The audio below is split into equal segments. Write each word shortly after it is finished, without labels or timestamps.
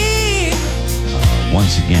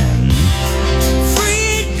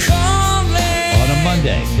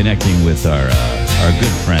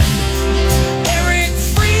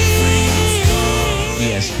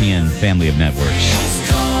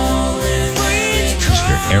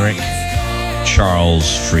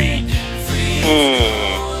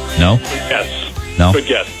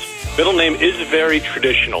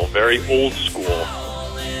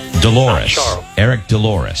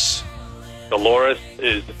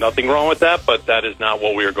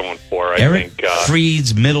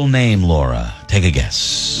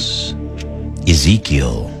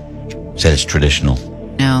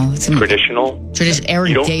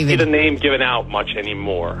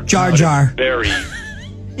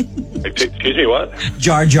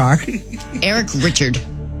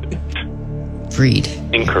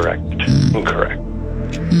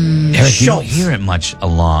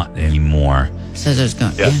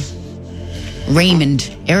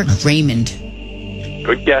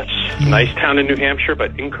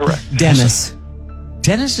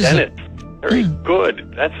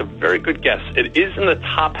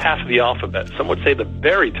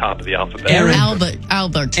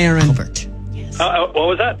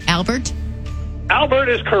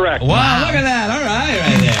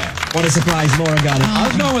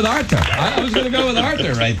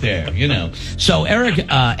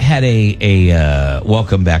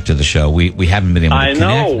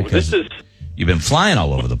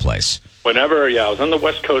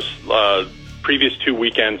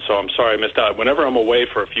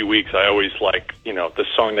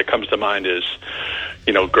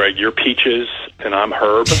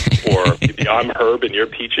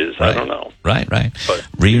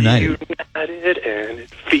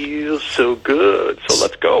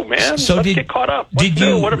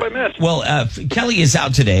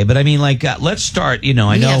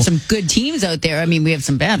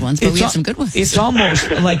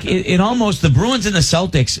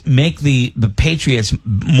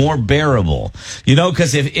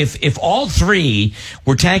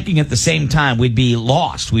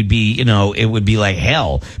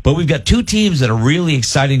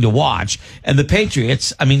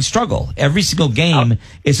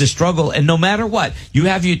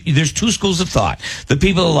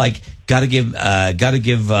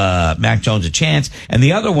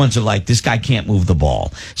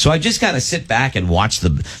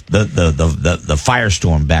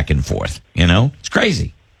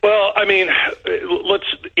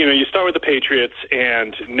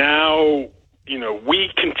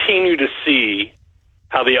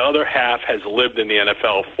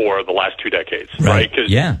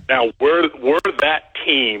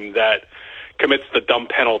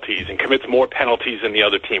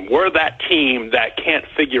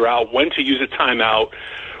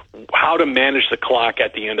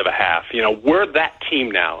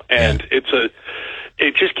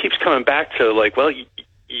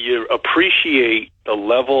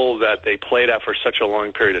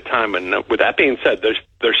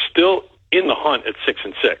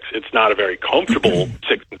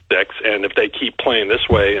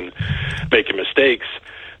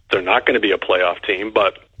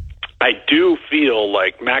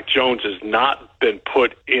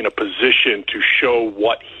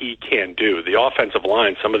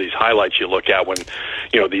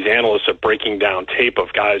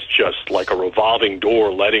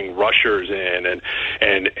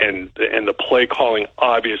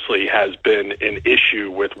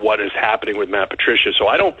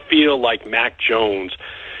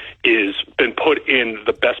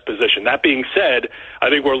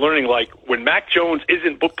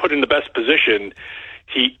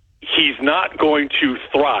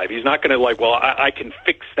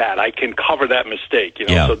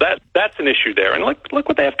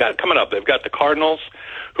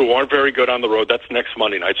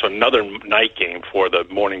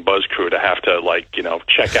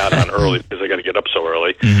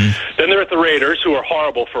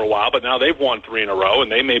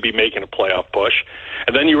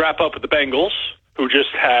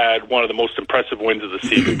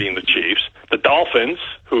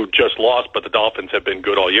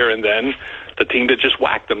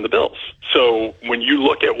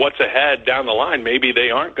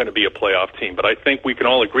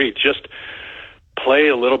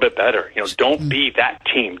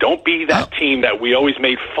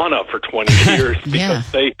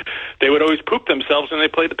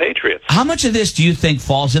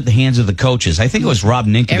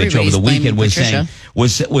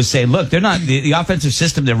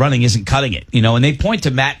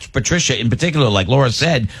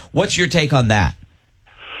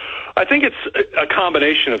I think it's a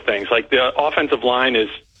combination of things. Like the offensive line has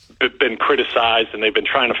been criticized, and they've been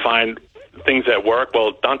trying to find things that work.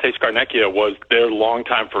 Well, Dante Scarnecchia was there long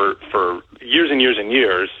time for years and years and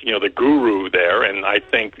years, the guru there, and I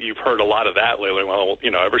think you've heard a lot of that lately. Well,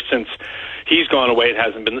 ever since he's gone away, it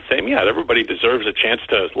hasn't been the same. Yeah, everybody deserves a chance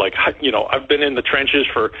to, I've been in the trenches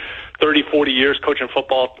for 30, 40 years coaching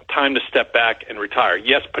football, time to step back and retire.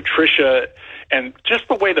 Yes, Patricia, and just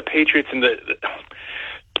the way the Patriots and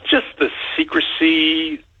just the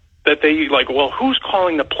secrecy that they, who's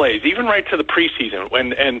calling the plays, even right to the preseason,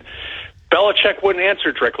 and Belichick wouldn't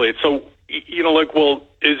answer directly. So, is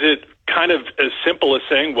it kind of as simple as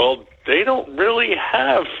saying, well, they don't really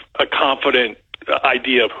have a confident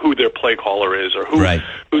idea of who their play caller is or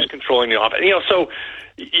who's controlling the offense. So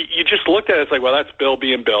you just looked at it, it's like, well, that's Bill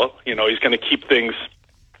being Bill. He's going to keep things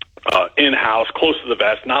in-house, close to the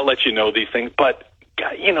vest, not let you know these things. But,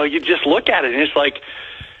 you just look at it and it's like,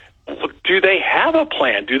 do they have a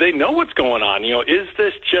plan? Do they know what's going on? Is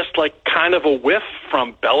this just like kind of a whiff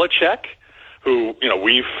from Belichick, who,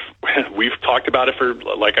 we've talked about it for,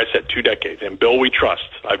 like I said, 2 decades. In Bill we trust.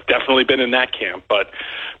 I've definitely been in that camp, but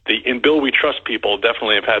in Bill we trust people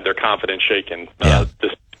definitely have had their confidence shaken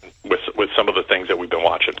with some of the things that we've been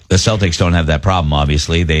watching. The Celtics don't have that problem,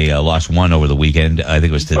 obviously. They lost one over the weekend. I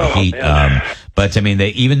think it was to the Heat. But,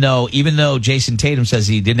 even though Jason Tatum says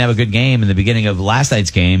he didn't have a good game in the beginning of last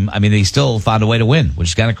night's game, they still found a way to win, which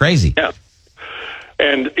is kind of crazy. Yeah.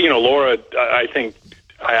 And, Laura, I think,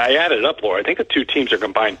 I added up, Laura. I think the two teams are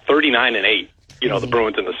combined 39-8. The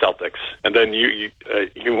Bruins and the Celtics. And then you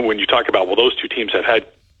when you talk about, well, those two teams have had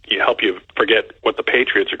help you forget what the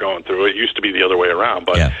Patriots are going through. It used to be the other way around,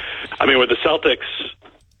 but with the Celtics,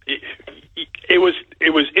 it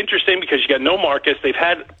was interesting because you got no Marcus. They've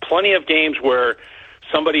had plenty of games where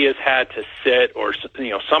somebody has had to sit, or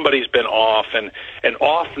somebody's been off, and an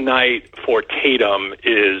off night for Tatum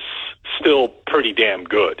is still pretty damn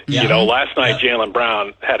good. Last night Jaylen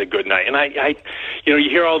Brown had a good night, and I you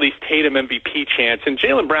hear all these Tatum MVP chants, and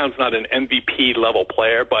Jaylen Brown's not an MVP level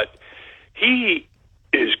player, but he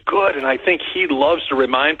is good, and I think he loves to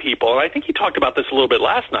remind people, and I think he talked about this a little bit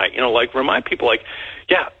last night, remind people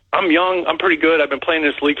I'm young, I'm pretty good, I've been playing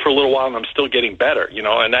in this league for a little while, and I'm still getting better,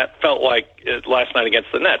 and that felt like last night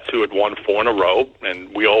against the Nets, who had won 4 in a row,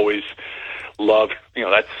 and we always loved,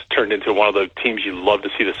 that's turned into one of the teams you love to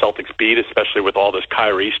see the Celtics beat, especially with all this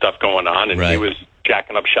Kyrie stuff going on, and he was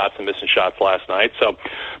jacking up shots and missing shots last night. So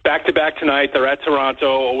back-to-back tonight, they're at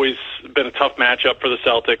Toronto, always been a tough matchup for the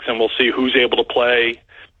Celtics, and we'll see who's able to play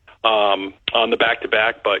on the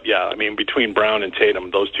back-to-back. But, between Brown and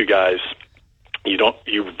Tatum, those two guys,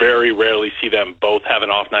 you very rarely see them both have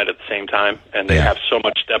an off night at the same time, and they have so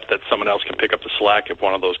much depth that someone else can pick up the slack if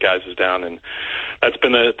one of those guys is down, and that's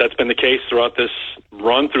been the case throughout this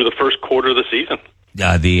run through the first quarter of the season.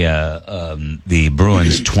 The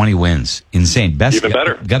Bruins 20 wins, insane, best, even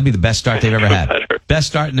better. Got to be the best start they've ever had, best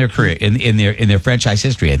start in their career in their franchise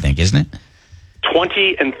history, I think, isn't it?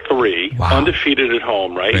 20-3, undefeated at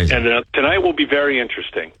home, right? Crazy. And tonight will be very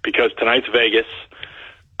interesting because tonight's Vegas,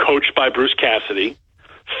 coached by Bruce Cassidy,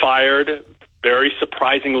 fired very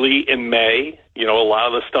surprisingly in May. A lot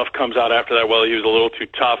of the stuff comes out after that. Well, he was a little too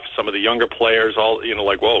tough. Some of the younger players,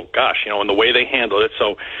 whoa, gosh, and the way they handled it.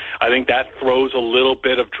 So I think that throws a little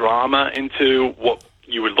bit of drama into what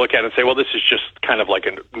you would look at and say, well, this is just kind of like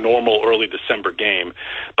a normal early December game.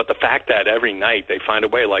 But the fact that every night they find a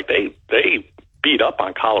way, they beat up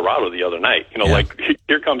on Colorado the other night.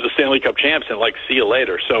 Here comes the Stanley Cup champs, and see you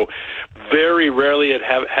later. So very rarely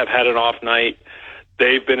have had an off night.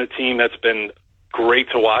 They've been a team that's been great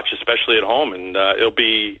to watch, especially at home, and it'll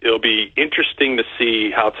be interesting to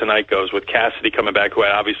see how tonight goes with Cassidy coming back, who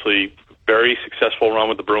had obviously very successful run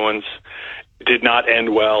with the Bruins, did not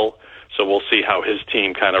end well. So we'll see how his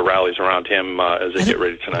team kind of rallies around him as they get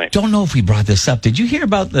ready tonight. Don't know if we brought this up. Did you hear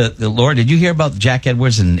about Laura? Did you hear about Jack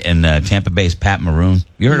Edwards and Tampa Bay's Pat Maroon?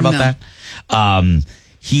 You heard about that?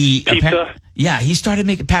 Pizza. He started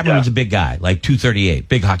making. Pat Maroon's a big guy, like 238,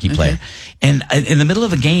 big hockey player. And in the middle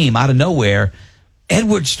of a game, out of nowhere,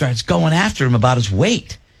 Edwards starts going after him about his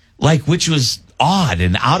weight, which was odd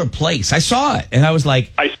and out of place. I saw it, and I was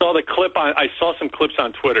like, I saw some clips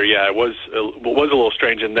on Twitter. Yeah, it was a little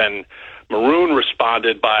strange, and then Maroon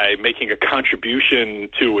responded by making a contribution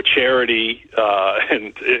to a charity,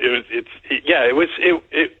 and it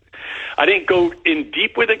I didn't go in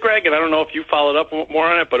deep with it, Greg, and I don't know if you followed up more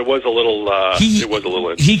on it, but it was a little. It was a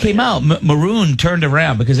little. He came out. Maroon turned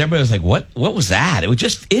around because everybody was like, "What? What was that?" It was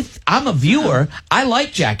just. I'm a viewer. I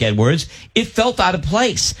like Jack Edwards. It felt out of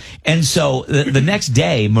place, and so the next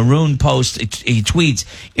day, Maroon posts. He tweets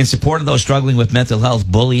in support of those struggling with mental health,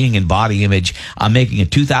 bullying, and body image. I'm making a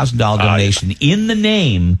 $2,000 donation in the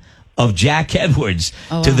name of Jack Edwards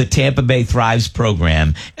to the Tampa Bay Thrives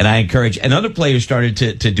program, and I encourage. And other players started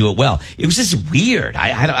to do it well. It was just weird.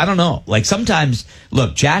 I don't know. Like sometimes,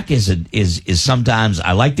 look, Jack is sometimes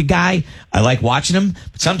I like the guy. I like watching him,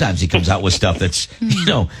 but sometimes he comes out with stuff that's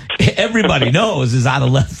everybody knows is out of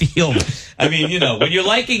left field. I mean, when you're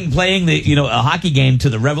liking playing a hockey game to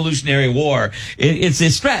the Revolutionary War, it's a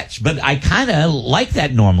stretch. But I kind of like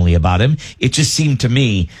that normally about him. It just seemed to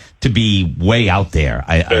me to be way out there.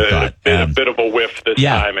 I thought a bit of a whiff this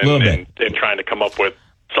time, and trying to come up with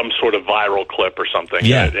some sort of viral clip or something,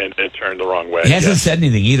 and it turned the wrong way. He hasn't said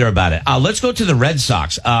anything either about it. Let's go to the Red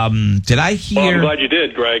Sox. Did I hear? Well, I'm glad you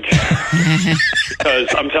did, Greg.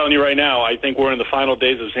 Because I'm telling you right now, I think we're in the final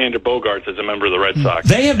days of Xander Bogaerts as a member of the Red Sox.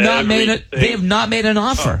 They have not made an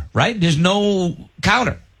offer, right? There's no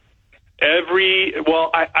counter.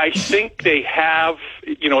 I think they have.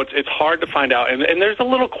 It's hard to find out, and there's a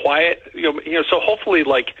little quiet. So hopefully,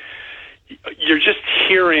 you're just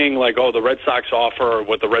hearing the Red Sox offer or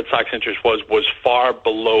what the Red Sox interest was far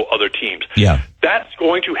below other teams. Yeah, that's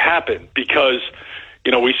going to happen because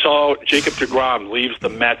we saw Jacob deGrom leaves the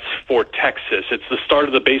Mets for Texas. It's the start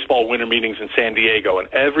of the baseball winter meetings in San Diego, and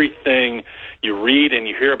everything you read and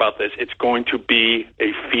you hear about this, it's going to be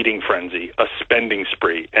a feeding frenzy, a spending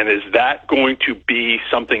spree. And is that going to be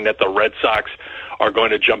something that the Red Sox are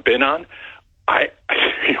going to jump in on?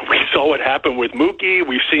 We saw what happened with Mookie.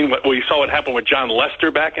 We saw what happened with John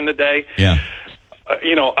Lester back in the day. Yeah.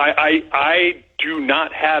 I do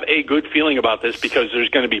not have a good feeling about this because there's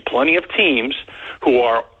going to be plenty of teams who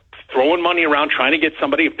are throwing money around trying to get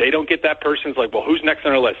somebody. If they don't get that person, it's like, well, who's next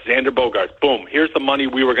on our list? Xander Bogaerts. Boom. Here's the money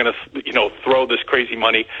we were going to, throw this crazy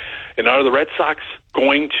money. And are the Red Sox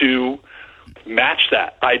going to match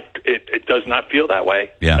that? It does not feel that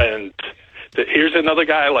way. Yeah. And here's another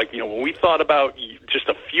guy when we thought about just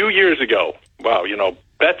a few years ago, wow,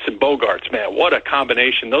 Betts and Bogaerts, man, what a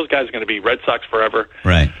combination. Those guys are going to be Red Sox forever.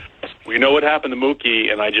 Right. We know what happened to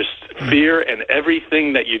Mookie, and I just fear and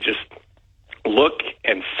everything that you just look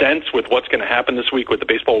and sense with what's going to happen this week with the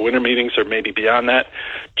baseball winter meetings or maybe beyond that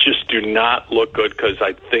just do not look good because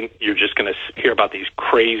I think you're just going to hear about these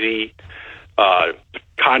crazy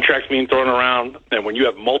contracts being thrown around. And when you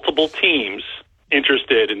have multiple teams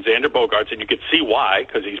interested in Xander Bogaerts, and you could see why,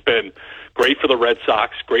 because he's been great for the Red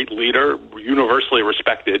Sox, great leader, universally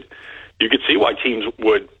respected, you could see why teams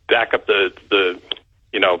would back up the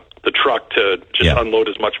truck to just unload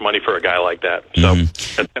as much money for a guy like that. So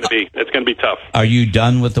it's going to be tough. Are you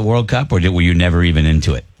done with the World Cup, or were you never even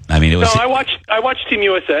into it? I mean, I watched Team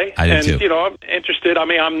USA. I did too. I'm interested. I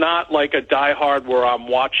mean, I'm not like a diehard where I'm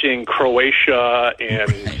watching Croatia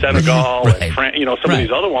and Senegal and France, some of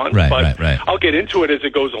these other ones. But I'll get into it as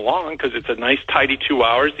it goes along because it's a nice, tidy 2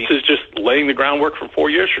 hours. This is just laying the groundwork for 4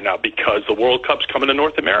 years from now because the World Cup's coming to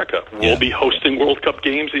North America. We'll be hosting World Cup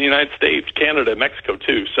games in the United States, Canada, Mexico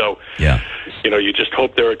too. So, you just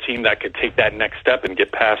hope they're a team that could take that next step and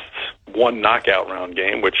get past one knockout round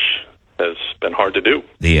game, which has been hard to do.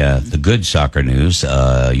 The good soccer news,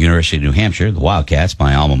 University of New Hampshire, the Wildcats,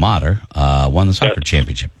 my alma mater, won the soccer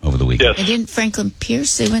championship over the weekend. Yes. And didn't Franklin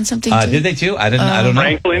Pierce, they win something too? Did they too? I don't know.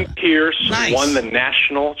 Franklin Pierce won the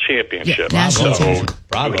national championship. Yeah, national championship.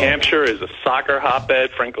 New Hampshire is a soccer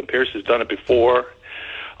hotbed. Franklin Pierce has done it before.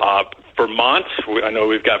 Vermont, I know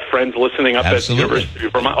we've got friends listening up at University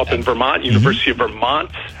of Vermont, in Vermont. University of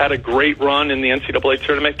Vermont had a great run in the NCAA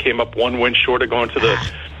tournament, came up one win short of going to the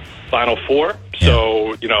Final Four.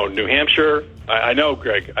 So, New Hampshire, I know,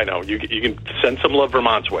 Greg, I know. You can send some love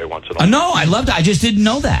Vermont's way once in a while. No, I loved it. I just didn't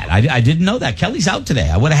know that. I didn't know that. Kelly's out today.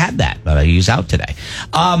 I would have had that, but he's out today.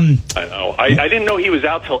 I know. I didn't know he was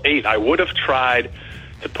out till 8. I would have tried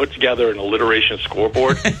to put together an alliteration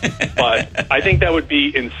scoreboard, but I think that would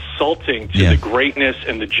be insulting to the greatness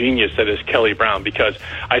and the genius that is Kelly Brown, because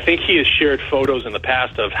I think he has shared photos in the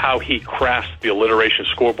past of how he crafts the alliteration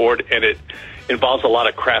scoreboard, and it involves a lot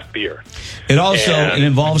of craft beer. It also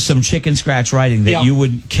involves some chicken scratch writing that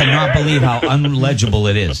you cannot believe how illegible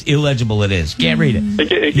it is. Can't read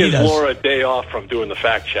it. It gives Laura a day off from doing the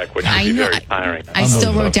fact check, which would be very tiring. I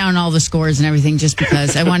still wrote down all the scores and everything just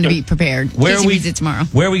because I wanted to be prepared. Where are we tomorrow?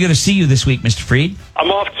 Where are we going to see you this week, Mr. Freed?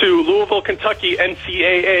 I'm off to Louisville, Kentucky,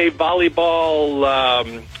 NCAA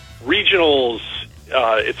volleyball regionals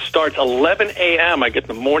It starts 11 a.m. I get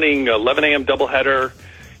the morning 11 a.m. doubleheader,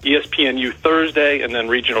 ESPNU Thursday, and then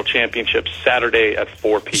regional championships Saturday at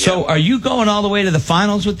 4 p.m. So are you going all the way to the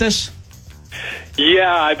finals with this?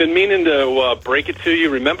 Yeah, I've been meaning to break it to you.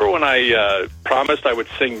 Remember when I promised I would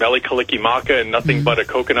sing Mele Kalikimaka and nothing but a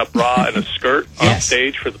coconut bra and a skirt on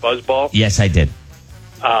stage for the Buzzball? Yes, I did.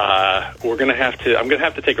 I'm gonna have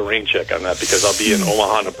to take a rain check on that because I'll be in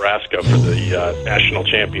Omaha, Nebraska for the national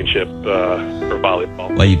championship for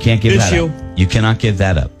volleyball. Well, you can't give that up. You cannot give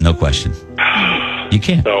that up. No question. You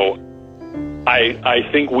can't. So I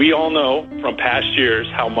think we all know from past years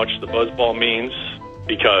how much the Buzzball means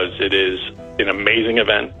because it is an amazing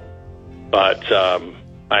event. But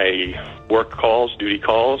I work calls, duty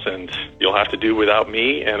calls, and you'll have to do without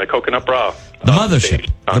me and a coconut bra. The mothership.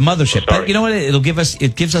 The mothership. But you know what?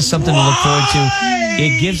 It gives us something to look forward to.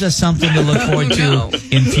 It gives us something to look forward to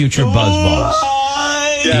in future Buzzballs.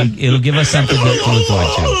 Yeah. It'll give us something to look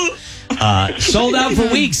forward to. Sold out for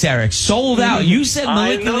weeks, Eric. Sold out. You said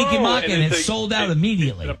Mele Kalikimaka, and it sold out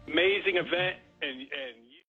immediately. It's an amazing event, and